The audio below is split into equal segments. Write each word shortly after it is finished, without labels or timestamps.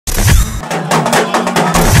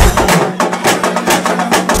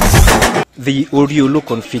The Ori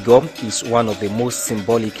Olokun figure is one of the most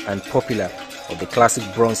symbolic and popular of the classic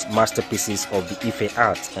bronze masterpieces of the Ife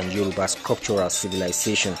art and Yoruba sculptural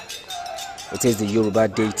civilization. It is the Yoruba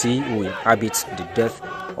deity who inhabits the depth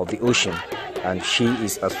of the ocean, and she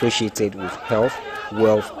is associated with health,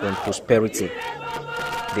 wealth and prosperity.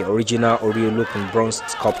 The original Ori Olokun bronze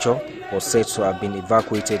sculpture was said to have been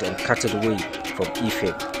evacuated and carted away from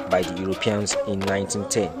Ife by the Europeans in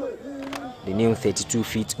 1910. The new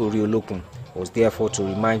 32-feet Ori Olokun was therefore to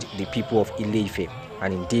remind the people of Ile-Ife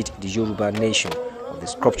and indeed the Yoruba nation of the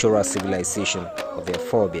sculptural civilization of their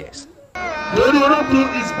forebears. The Ori Olokun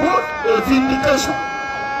is both a vindication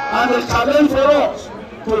and a challenge for us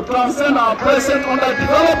to transcend our present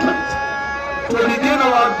underdevelopment, to regain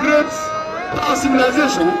our great past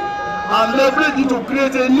civilization and leverage it to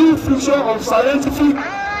create a new future of scientific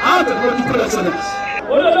and technological excellence.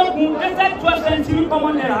 Olokun entered 12th century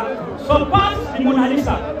common era, surpassed the Mona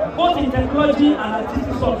Lisa, both in technology and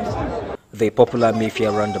artistic services. The popular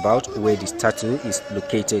Mayfair roundabout, where the statue is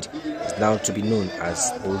located, is now to be known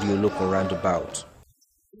as Ori Olokun roundabout.